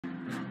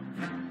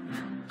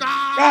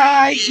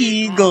Die,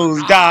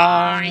 Eagles,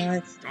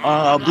 die.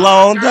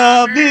 Blown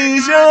the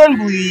vision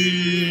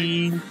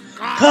bleed.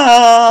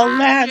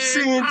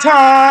 Collapsing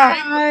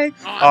tide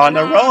on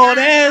the road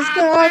as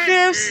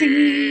goddamn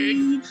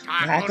sea.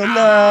 Like a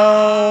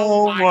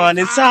no one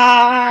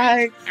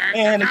inside,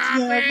 and it's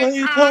never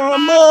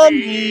become a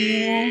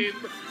meme.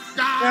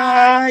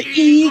 Die,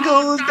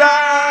 Eagles,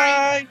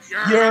 die.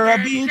 You're a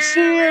big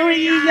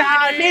series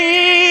I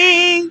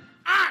need.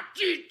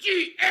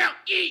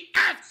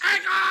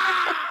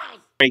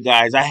 Hey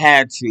guys, I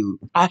had to,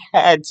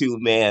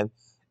 man.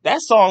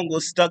 That song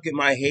was stuck in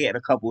my head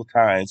a couple of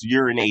times.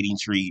 Urinating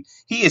Tree.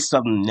 He is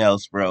something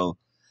else, bro.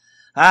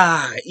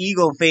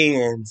 Eagle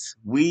fans,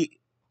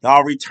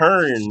 y'all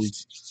returned.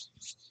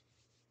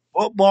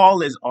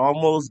 Football is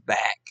almost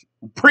back.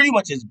 Pretty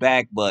much it's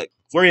back, but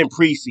we're in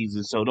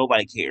preseason, so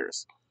nobody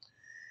cares.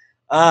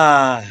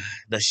 Last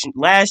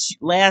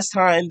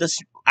time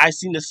I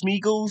seen the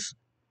SMEAGLES,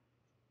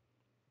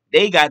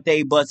 they got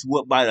their butts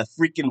whooped by the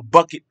freaking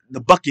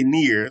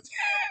Buccaneers.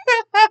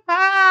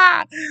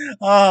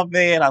 Oh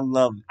man, I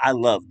loved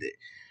it.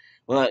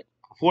 But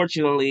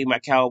fortunately, my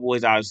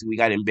Cowboys, obviously, we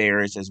got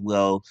embarrassed as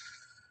well.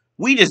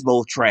 We just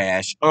both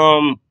trash.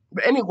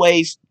 But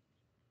anyways,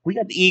 we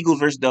got the Eagles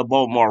versus the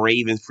Baltimore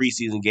Ravens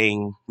preseason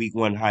game, week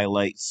 1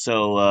 highlights.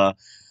 So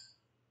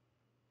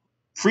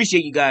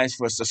appreciate you guys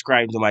for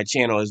subscribing to my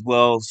channel as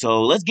well.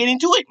 So let's get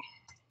into it.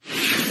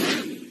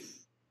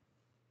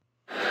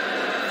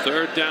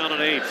 3rd down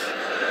and 8.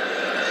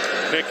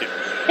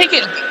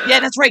 Pickett. Yeah,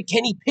 that's right.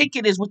 Kenny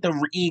Pickett is with the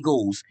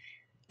Eagles.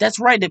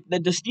 That's right. The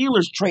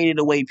Steelers traded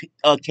away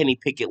Kenny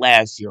Pickett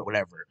last year or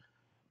whatever.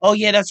 Oh,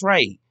 yeah, that's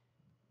right.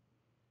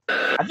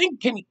 I think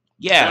Kenny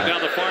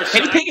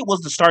Pickett was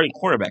the starting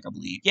quarterback, I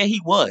believe. Yeah,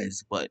 he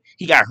was, but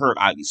he got hurt,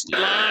 obviously.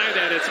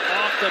 And it's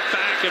off the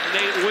back of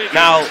Nate Wiggins.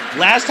 Now,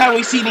 last time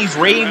we seen these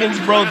Ravens,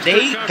 bro,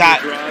 the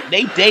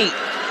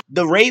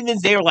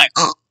Ravens, they were like,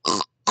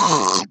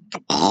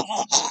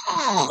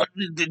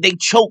 they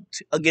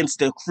choked against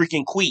the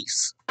freaking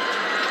Queefs.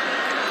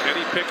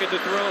 Kenny Pickett to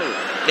throw.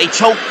 They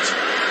choked.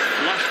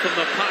 Flush from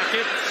the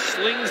pocket,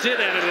 slings it,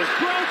 and it is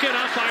broken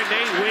up by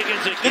Nate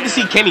Wiggins again. Good to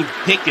see Kenny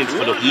Pickett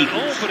for the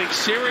Eagles. Opening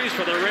series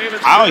for the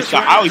Ravens. I always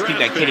think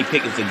that Kenny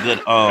Pickett's a good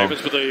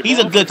he's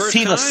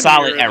a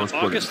solid average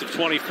quarterback. August of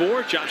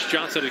 24, Josh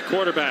Johnson at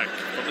quarterback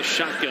from the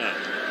shotgun.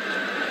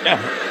 Yeah.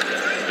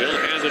 He'll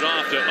hand it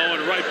off to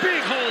Owen Wright.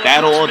 Big hole.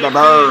 Battle of the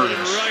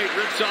birds. Wright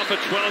rips off a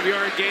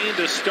 12-yard gain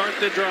to start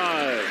the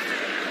drive.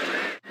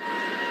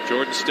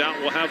 Jordan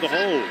Stout will have the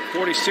hold.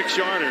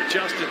 46-yarder,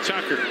 Justin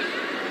Tucker.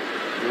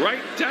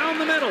 Right down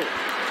the middle.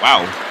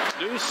 Wow.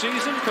 New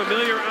season,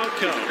 familiar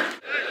outcome.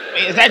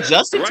 Wait, is that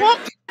Justin Tuck?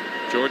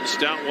 Jordan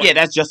Stout. Yeah,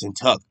 that's Justin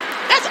Tuck.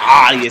 That's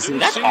obvious.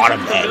 That's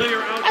automatic.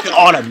 That's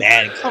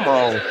automatic. Come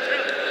on.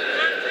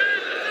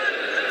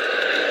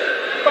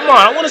 Come on.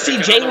 I want to see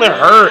Jalen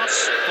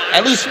Hurts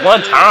at least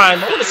one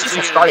time. I want to see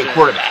some starting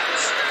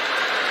quarterbacks.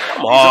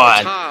 Come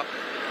on.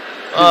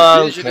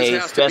 Okay,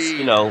 it's best,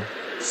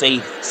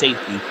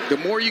 safety. The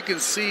more you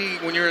can see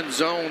when you're in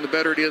zone, the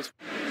better it is.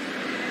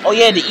 Oh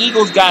yeah, the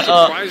Eagles got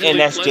and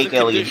that's Jake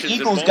Elliott. The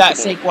Eagles got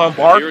Saquon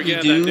Barkley,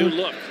 dude. It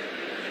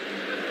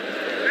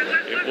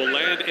will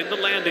land in the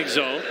landing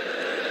zone.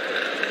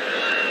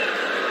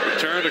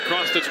 Returned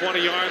across the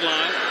 20-yard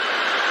line.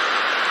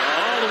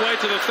 All the way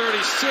to the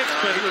 36,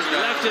 but he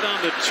left it on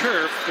the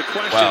turf. The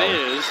question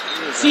is...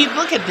 See,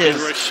 look at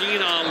this.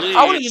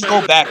 I want to just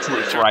go back to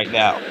it right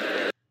now.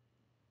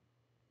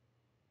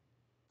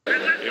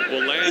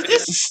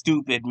 This is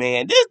stupid,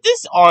 man.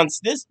 This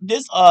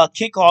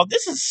kickoff.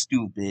 This is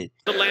stupid.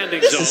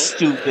 This is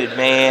stupid,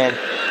 man.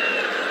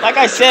 Like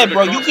I said,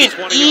 bro, you can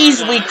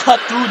easily cut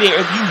through there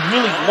if you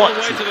really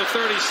want to.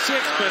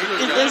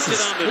 This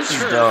is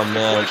dumb,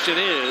 man.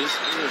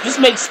 This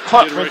makes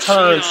punt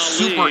returns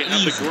super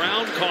easy.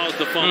 I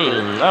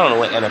don't know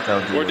what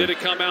NFL did. Or did it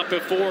come out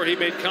before he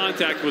made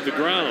contact with the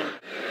ground?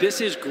 This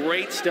is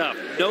great stuff.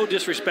 No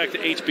disrespect to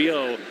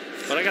HBO.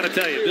 But I got to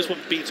tell you, this one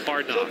beats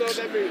Hard Knocks.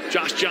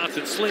 Josh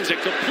Johnson slings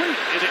it complete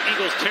into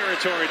Eagles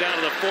territory down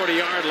to the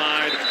 40-yard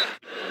line.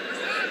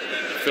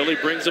 Philly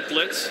brings a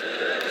blitz.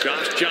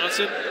 Josh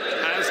Johnson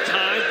has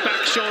time.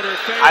 Back shoulder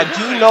fade. I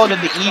do know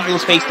that the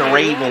Eagles face the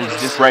Ravens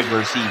this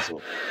regular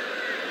season.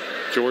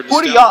 Jordan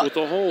who do y'all?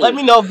 Let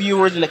me know,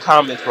 viewers, in the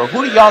comments, bro.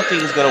 Who do y'all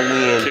think is going to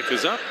win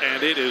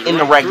in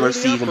the regular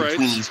season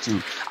between these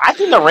two? I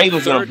think the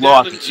Ravens are going to blow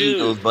out the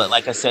Eagles, but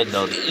like I said,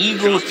 though, the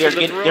Eagles,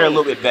 they're a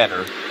little bit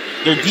better.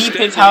 Their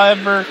defense,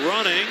 however,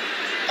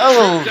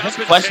 that's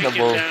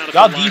questionable.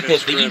 Y'all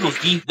defense,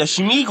 the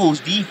SMEAGLES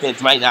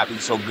defense might not be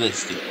so good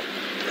still.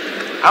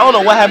 I don't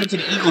know what happened to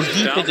the Eagles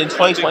defense in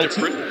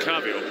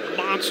 2022.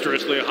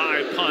 Monstrously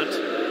high punt.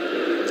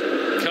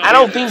 I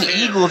don't think the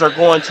Eagles are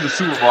going to the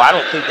Super Bowl. I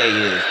don't think they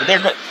is. But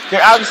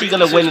they're obviously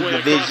going to win the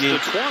division.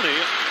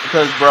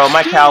 Because, bro,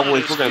 my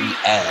Cowboys, we're going to be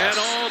ass.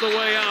 All the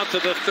way out to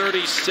the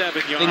 37-yard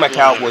line. I think my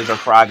Cowboys are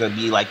probably going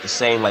to be like the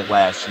same like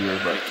last year.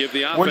 But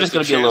we're just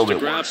going to be a little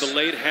bit worse.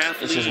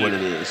 It's just what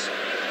it is.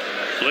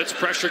 Blitz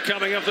pressure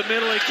coming up the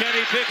middle, and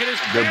Kenny Pickett is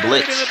buried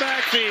blitz in the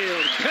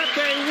backfield.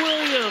 Pepe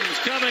Williams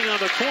coming on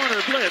the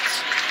corner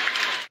blitz.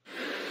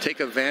 Take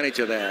advantage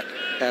of that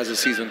as the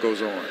season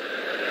goes on.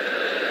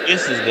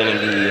 This is going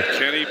to be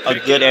a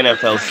good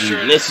NFL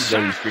season. This is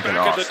going to be freaking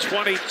awesome. At the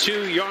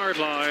 22-yard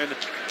line.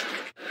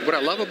 What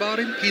I love about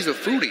him, he's a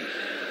foodie.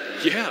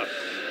 Yeah.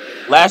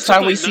 Last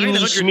time we seen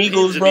these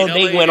SMEAGLES, bro,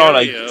 they went on a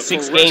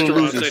 6-game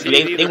losing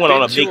streak. They went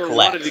on a big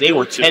collapse. They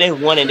were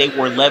 10-1 and they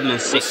were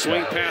 11-6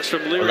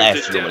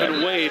 last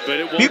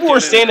year. People were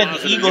saying that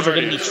the Eagles are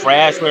going to be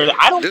trash.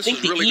 I don't think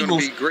the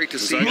Eagles.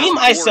 Me and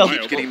myself.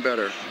 Getting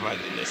better. My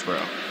goodness,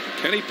 bro.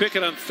 Kenny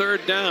Pickett on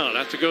third down.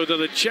 Have to go to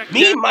the check.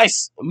 Me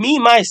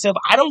myself.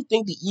 I don't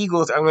think the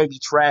Eagles are going to be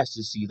trash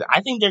this season.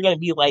 I think they're going to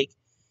be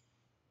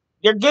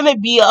they're going to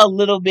be a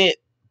little bit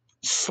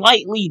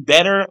slightly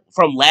better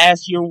from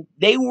last year.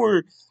 They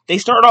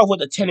started off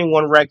with a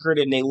 10-1 record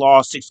and they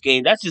lost 6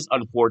 games. That's just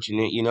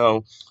unfortunate, you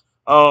know.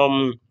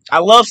 I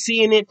love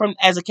seeing it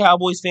as a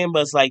Cowboys fan,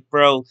 but it's like,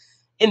 bro,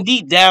 and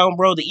deep down,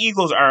 bro, the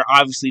Eagles are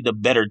obviously the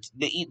better.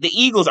 The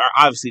Eagles are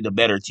obviously the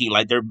better team.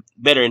 Like, they're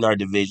better in our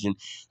division.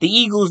 The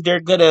Eagles,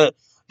 they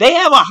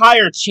have a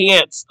higher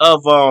chance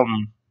of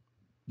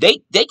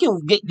they can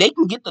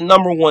get the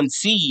 #1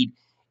 seed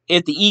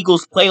if the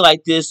Eagles play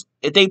like this.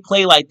 If they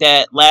play like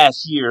that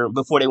last year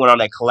before they went on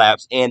that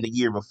collapse and the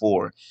year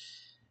before.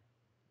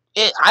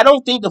 I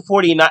don't think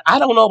I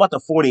don't know about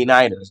the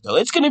 49ers, though.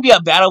 It's going to be a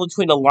battle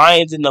between the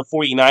Lions and the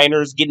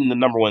 49ers getting the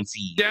 #1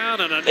 seed.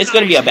 It's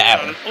going to be a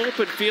battle.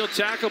 Open field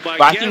tackle by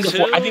but I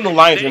think the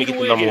Lions are going to get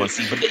the #1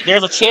 seed. But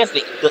there's a chance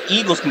that the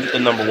Eagles can get the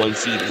 #1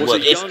 seed as well.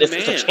 It's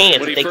a chance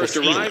that they can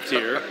steal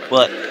it.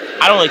 But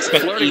I don't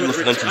expect the Eagles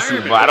to go to the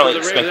Super Bowl. I don't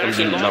expect them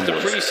getting the #1 seed.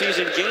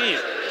 Preseason game.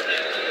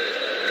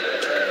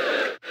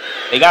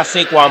 They got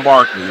Saquon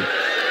Barkley,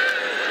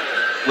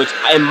 which,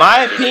 in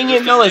my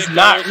opinion, though, is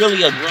not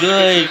really a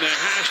good.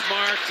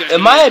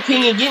 In my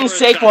opinion, getting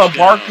Saquon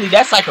Barkley,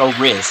 that's like a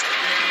risk.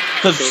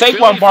 Because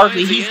Saquon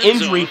Barkley, he's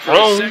injury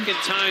prone.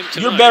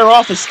 You're better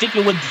off of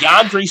sticking with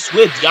DeAndre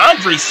Swift.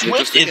 DeAndre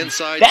Swift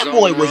that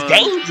boy was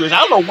dangerous. I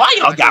don't know why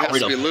y'all got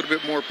rid of him.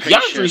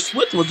 DeAndre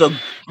Swift was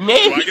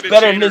man, he's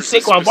better than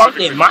Saquon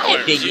Barkley in my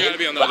opinion.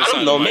 But I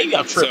don't know, maybe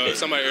I'm tripping. So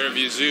somebody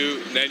interviews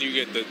you, then you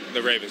get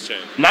the Ravens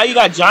chain. Now you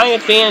got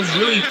Giant fans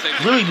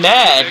really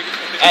mad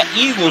at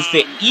Eagles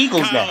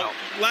now.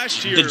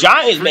 Last year, the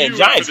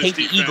Giants hate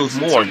the Eagles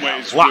more now,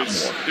 a lot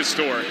more.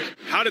 Historic.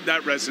 How did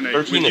that resonate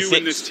with you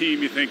and this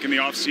team, you think, in the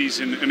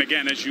offseason, and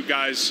again, as you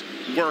guys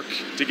work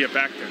to get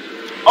back there?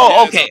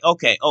 Oh, okay.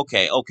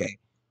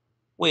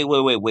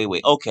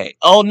 Wait. Okay.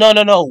 Oh, no.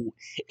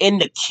 In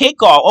the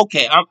kickoff,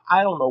 okay,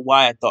 I don't know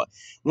why I thought.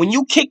 When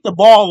you kick the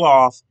ball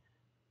off,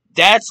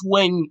 that's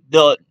when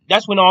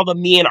all the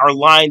men are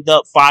lined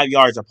up 5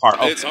 yards apart.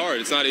 Okay. It's hard.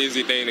 It's not an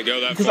easy thing to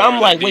go that far. Because I'm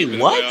like, wait,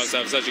 what?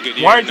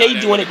 Why aren't they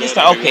doing it this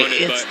time? Okay,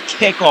 it's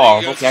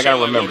kickoff. Okay, I gotta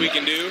remember. We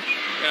can do.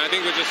 I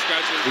think we're just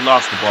scratching. We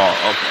lost the ball.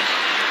 Okay.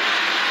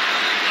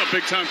 A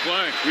big time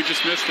play. We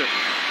just missed it.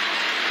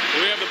 Do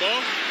we have the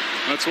ball?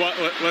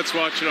 Let's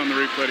watch it on the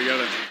replay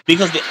together.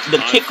 Because the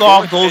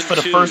kickoff goes for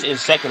the first and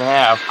second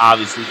half,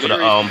 obviously for the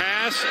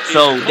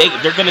So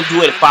they're gonna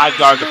do it 5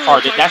 yards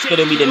apart. That's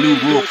gonna be the new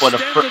rule for the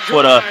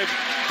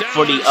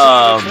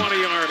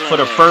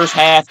first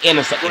half and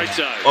the second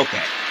half.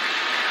 Okay.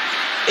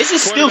 This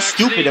is still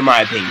stupid in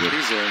my opinion.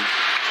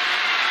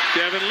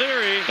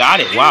 Got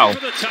it. Wow.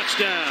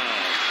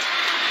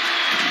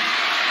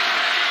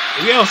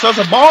 Yo, so it's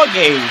a ball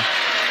game.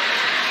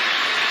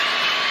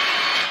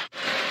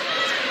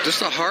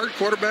 Just a hard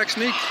quarterback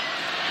sneak.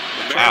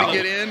 Wow. To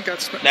get in,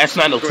 that's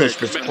not no touch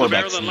for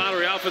quarterback sneak.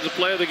 Lottery offensive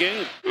play of the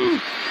game.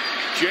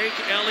 Jake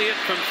Elliott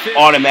from 50.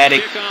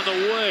 Automatic. On the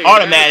way.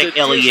 Automatic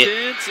Elliott.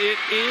 It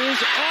is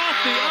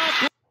off the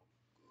off.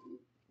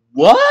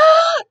 What?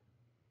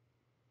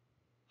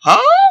 Huh?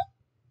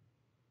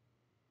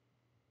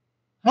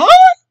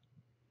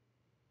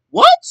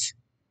 What?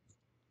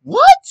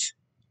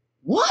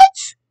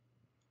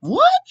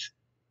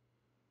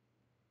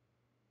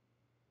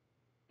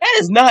 That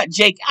is not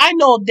Jake. I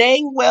know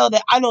damn well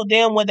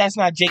that's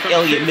not Jake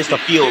Elliott missed a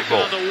field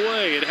goal. On the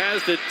way. It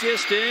has the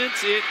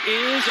distance. It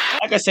is.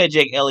 Like I said,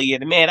 Jake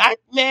Elliott, man,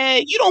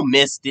 you don't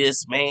miss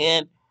this,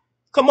 man.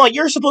 Come on,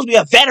 you're supposed to be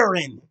a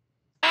veteran.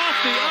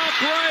 Off the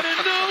upright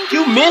and no good.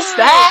 You missed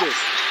that?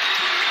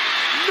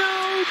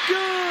 No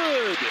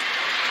good.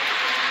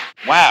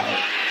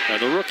 Wow. Now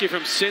the rookie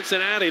from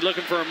Cincinnati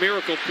looking for a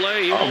miracle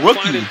play. He won't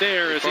find it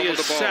there as he is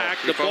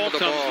sacked. The ball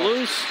comes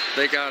loose.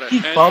 They got it. He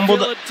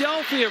fumbled it.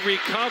 Philadelphia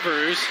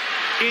recovers.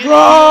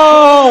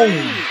 Bro!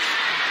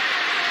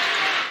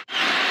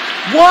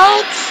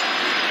 What?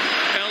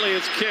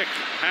 Elliott's kick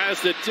has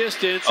the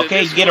distance.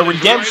 Okay, get a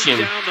redemption.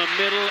 Right down the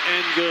middle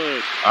and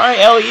good. All right,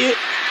 Elliott.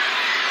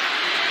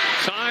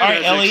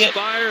 Time has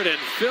expired and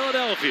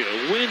Philadelphia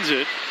wins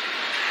it.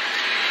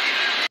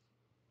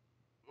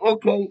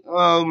 Okay,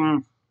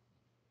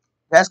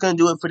 that's gonna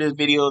do it for this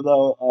video,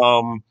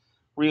 though.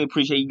 Really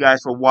appreciate you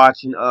guys for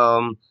watching.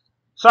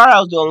 Sorry I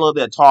was doing a little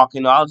bit of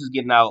talking. I was just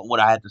getting out what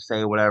I had to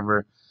say,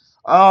 whatever.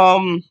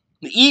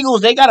 The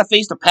Eagles, they gotta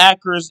face the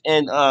Packers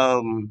in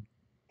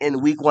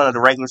week 1 of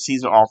the regular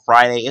season on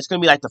Friday. It's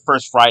gonna be like the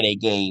first Friday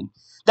game.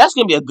 That's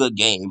gonna be a good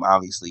game,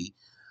 obviously.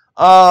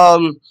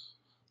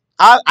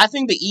 I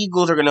think the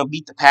Eagles are gonna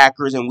beat the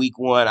Packers in week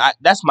 1.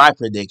 That's my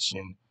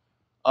prediction.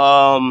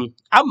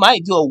 I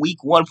might do a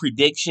week 1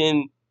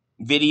 prediction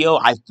video.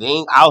 I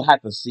think I'll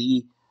have to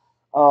see.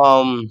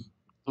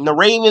 The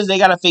Ravens, they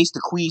gotta face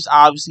the Chiefs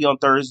obviously on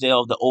Thursday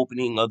of the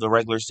opening of the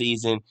regular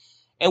season.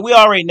 And we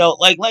already know,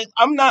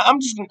 I'm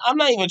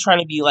not even trying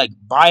to be like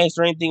biased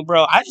or anything,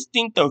 bro. I just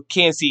think the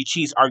Kansas City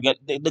Chiefs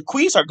the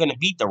Chiefs are gonna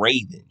beat the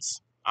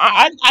Ravens.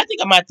 I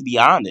think I'm gonna have to be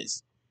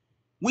honest.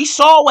 We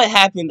saw what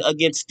happened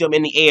against them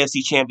in the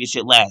AFC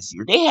Championship last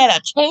year. They had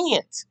a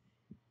chance.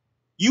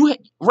 You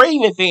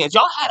Raven fans,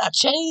 y'all had a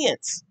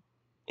chance,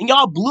 and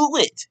y'all blew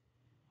it.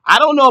 I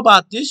don't know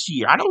about this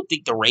year. I don't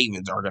think the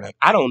Ravens are gonna.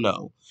 I don't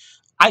know.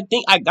 I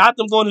think I got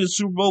them going to the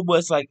Super Bowl,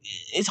 but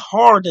it's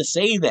hard to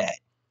say that.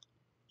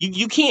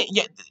 You can't.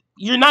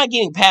 You're not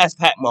getting past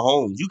Pat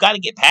Mahomes. You got to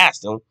get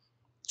past him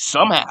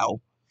somehow.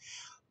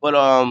 But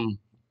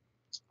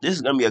this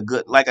is gonna be a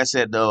good. Like I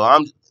said though,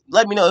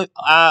 let me know.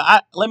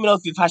 Let me know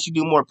if I should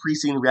do more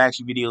preseason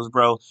reaction videos,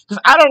 bro.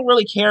 Because I don't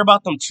really care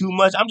about them too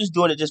much. I'm just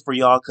doing it just for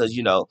y'all because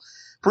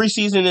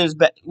preseason is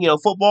back.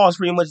 Football is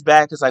pretty much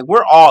back. It's like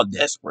we're all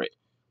desperate.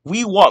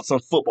 We want some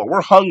football.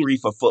 We're hungry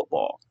for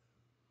football.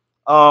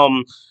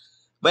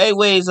 But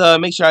anyways,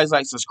 make sure you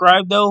guys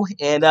subscribe though,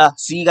 and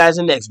see you guys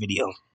in the next video.